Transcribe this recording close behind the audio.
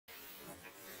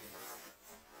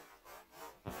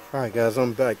Alright guys,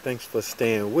 I'm back. Thanks for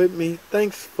staying with me.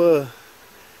 Thanks for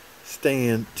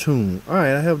staying tuned.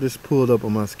 Alright, I have this pulled up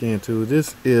on my scan tool.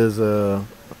 This is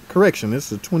correction,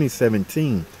 this is a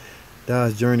 2017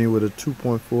 Dodge Journey with a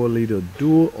 2.4 liter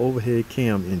dual overhead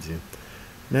cam engine.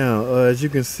 Now, as you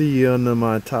can see under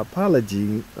my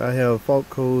topology, I have fault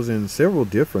codes in several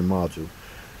different modules.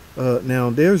 Now,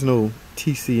 there's no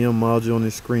TCM module on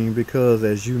this screen because,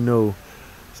 as you know,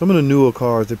 some of the newer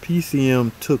cars, the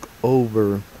PCM took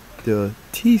over the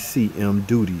TCM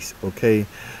duties. Okay,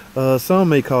 some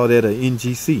may call that a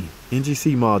NGC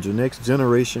module, next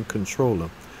generation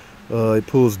controller. It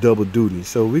pulls double duty,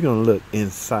 so we're gonna look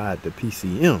inside the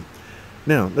PCM.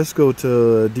 Now let's go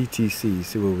to DTC,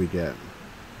 see what we got.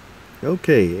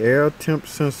 Okay, air temp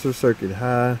sensor circuit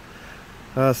high.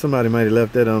 Somebody might have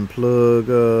left that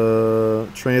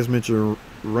unplugged. Transmission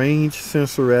range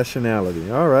sensor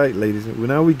rationality. All right, ladies, well,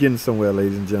 now we're getting somewhere,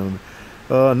 ladies and gentlemen.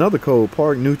 Another code,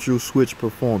 park neutral switch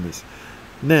performance.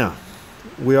 Now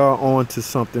we are on to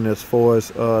something as far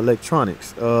as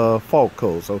electronics, fault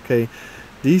codes. Okay,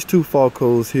 these two fault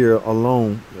codes here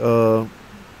alone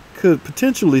could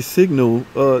potentially signal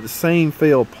the same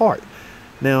failed part.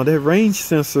 Now that range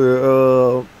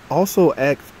sensor also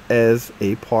acts as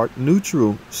a park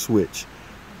neutral switch.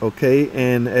 Okay,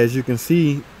 and as you can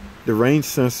see, the range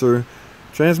sensor,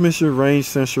 transmission range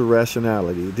sensor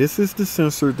rationality, this is the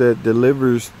sensor that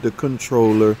delivers the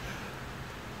controller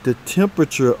the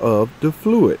temperature of the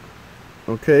fluid.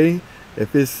 Okay,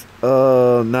 if it's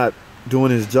not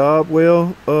doing its job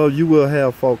well, you will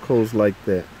have fault codes like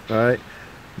that. All right,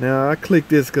 now I click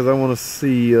this because I want to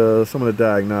see some of the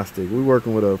diagnostic. We're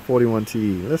working with a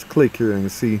 41TE. Let's click here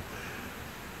and see.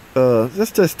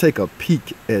 Let's just take a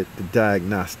peek at the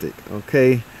diagnostic.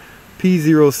 Okay,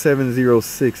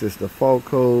 P0706 is the fault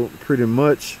code. Pretty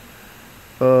much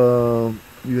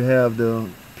you have the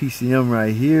PCM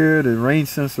right here, the range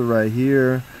sensor right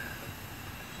here,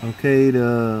 okay,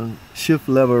 the shift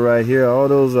lever right here. All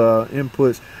those are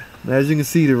inputs. Now, as you can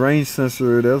see, the range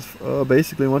sensor, that's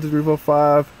basically 1 2 3 4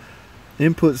 5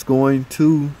 inputs going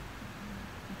to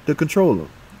the controller.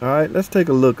 All right, let's take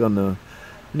a look on the,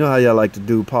 you know how y'all like to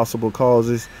do possible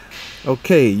causes.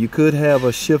 Okay, you could have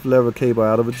a shift lever cable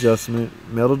out of adjustment,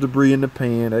 metal debris in the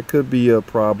pan, that could be a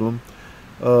problem.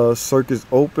 Circuits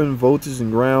open, voltage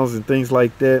and grounds and things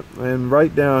like that. And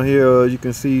right down here you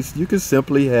can see you can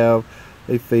simply have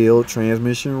a failed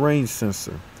transmission range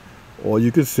sensor, or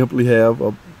you can simply have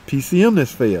a PCM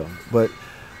that's failed. But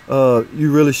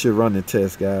you really should run the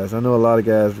test, guys. I know a lot of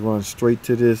guys run straight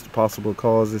to this possible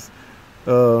causes.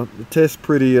 The test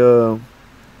pretty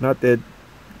not that,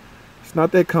 it's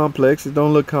not that complex. It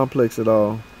don't look complex at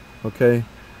all. Okay,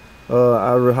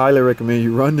 I highly recommend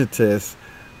you run the test,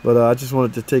 but I just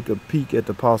wanted to take a peek at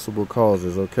the possible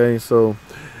causes. Okay, so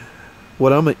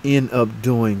what I'm gonna end up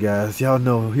doing, guys, y'all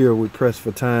know here we press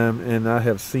for time, and I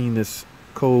have seen this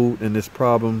code and this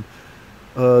problem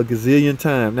a gazillion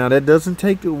times. Now that doesn't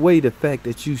take away the fact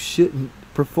that you shouldn't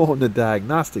perform the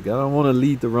diagnostic. I don't want to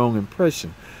leave the wrong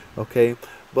impression. Okay,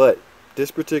 but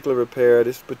this particular repair,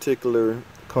 this particular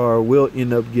car will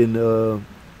end up getting a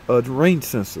range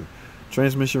sensor,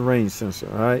 transmission range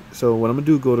sensor. All right, so what I'm gonna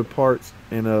do, go to parts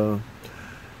and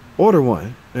order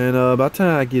one, and by the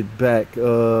time I get back,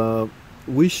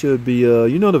 we should be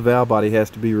you know, the valve body has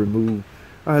to be removed.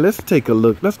 All right, let's take a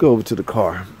look. Let's go over to the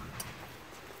car.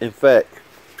 In fact,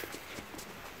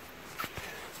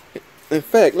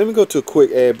 let me go to a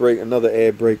quick ad break, another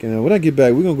ad break, and when I get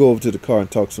back, we're gonna go over to the car and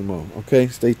talk some more. Okay,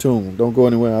 stay tuned, don't go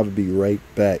anywhere. I'll be right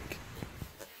back.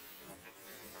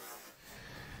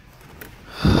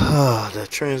 The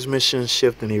transmission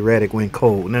shifting erratic when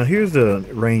cold. Now here's the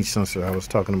range sensor I was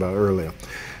talking about earlier.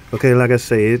 Okay, like I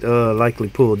say, it likely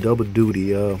pulled double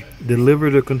duty. Deliver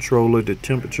the controller the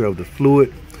temperature of the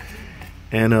fluid,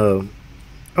 and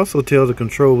also tell the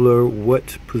controller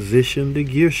what position the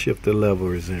gear shifter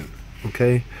lever is in.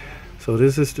 Okay, so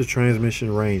this is the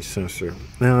transmission range sensor.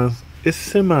 Now it's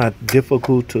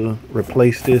semi-difficult to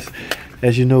replace this.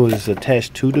 As you know, it's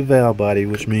attached to the valve body,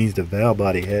 which means the valve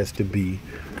body has to be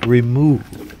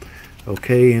removed.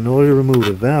 Okay, in order to remove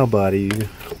the valve body, you're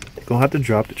gonna have to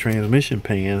drop the transmission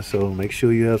pan, so make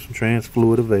sure you have some trans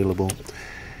fluid available.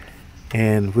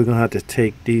 And we're gonna have to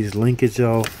take these linkage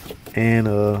off, and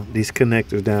these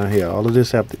connectors down here, all of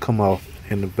this have to come off,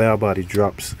 and the valve body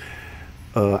drops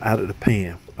out of the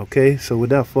pan. Okay, so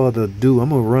without further ado, I'm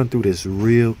gonna run through this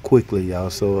real quickly,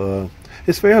 y'all. So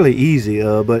it's fairly easy,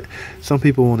 but some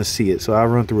people want to see it, so I'll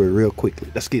run through it real quickly.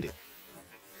 Let's get it.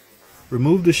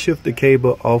 Remove the shifter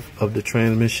cable off of the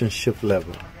transmission shift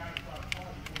lever.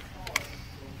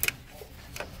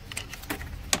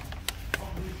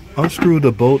 Unscrew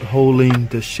the bolt holding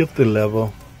the shifter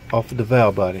lever off of the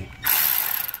valve body.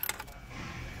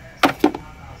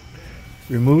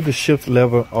 Remove the shift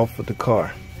lever off of the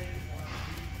car.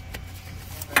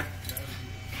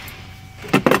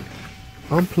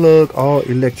 Unplug all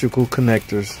electrical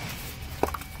connectors.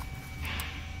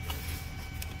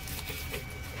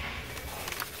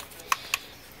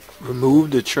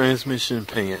 Remove the transmission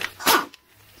pan.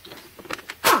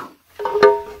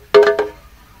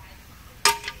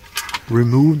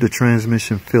 Remove the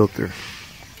transmission filter.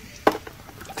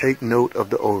 Take note of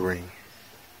the O-ring.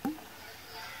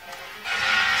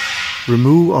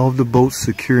 Remove all of the bolts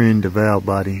securing the valve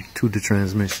body to the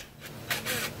transmission.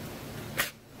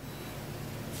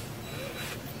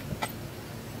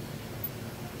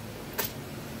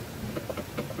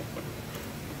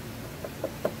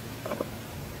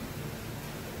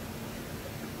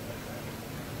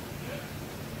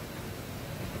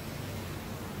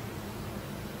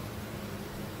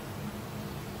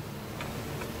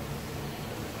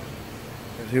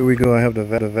 Here we go. I have the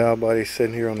valve body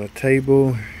sitting here on the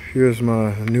table. Here's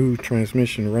my new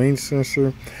transmission range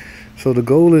sensor. So the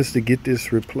goal is to get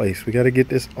this replaced. We got to get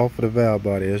this off of the valve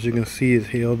body. As you can see, it's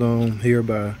held on here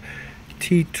by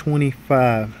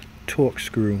T25 torque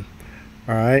screw.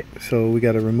 Alright, so we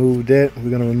got to remove that. We're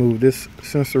going to remove this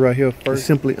sensor right here first.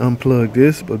 Simply unplug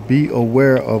this, but be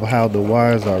aware of how the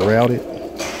wires are routed.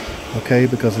 Okay,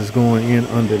 because it's going in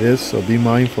under this, so be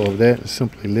mindful of that and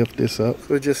simply lift this up.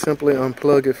 So just simply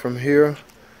unplug it from here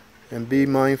and be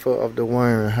mindful of the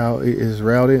wiring, how it is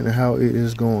routed and how it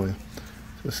is going.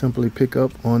 So simply pick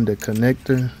up on the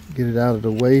connector, get it out of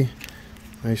the way,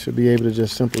 and you should be able to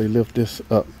just simply lift this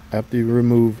up after you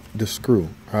remove the screw.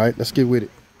 All right, let's get with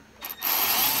it.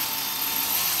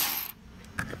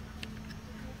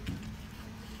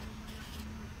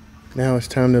 Now it's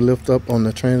time to lift up on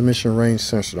the transmission range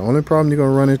sensor. The only problem you're going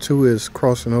to run into is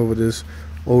crossing over this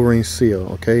O-ring seal,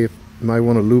 okay? You might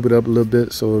want to lube it up a little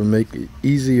bit so it'll make it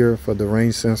easier for the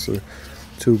range sensor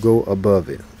to go above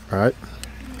it, all right?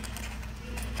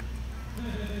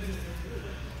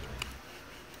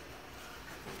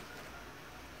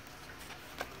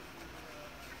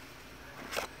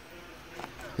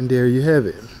 And there you have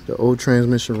it, the old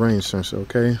transmission range sensor,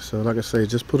 okay? So like I say,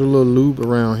 just put a little lube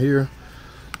around here.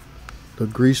 The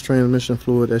grease transmission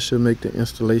fluid, that should make the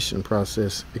installation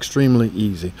process extremely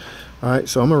easy. All right,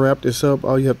 so I'm gonna wrap this up.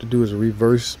 All you have to do is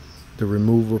reverse the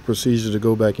removal procedure to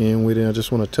go back in with it. I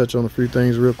just want to touch on a few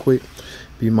things real quick.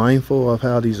 Be mindful of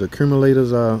how these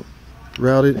accumulators are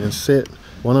routed and set.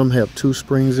 One of them have 2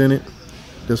 springs in it,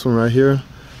 this one right here,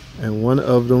 and one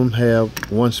of them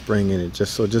have 1 spring in it.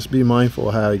 Just be mindful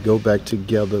of how they go back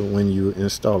together when you're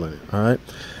installing it. All right,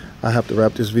 I have to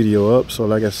wrap this video up, so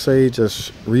like I say,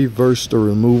 just reverse the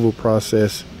removal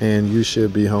process and you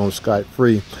should be home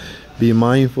scot-free. Be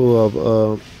mindful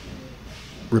of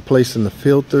replacing the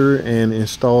filter and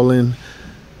installing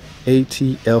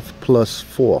ATF plus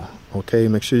 4. Okay,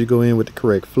 make sure you go in with the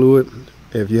correct fluid.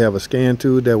 If you have a scan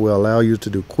tool that will allow you to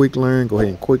do quick learn, go ahead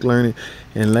and quick learn it.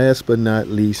 And last but not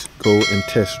least, go and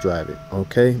test drive it.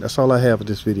 Okay, that's all I have for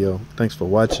this video. Thanks for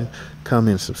watching.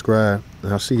 Comment, subscribe,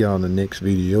 and I'll see y'all in the next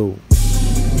video.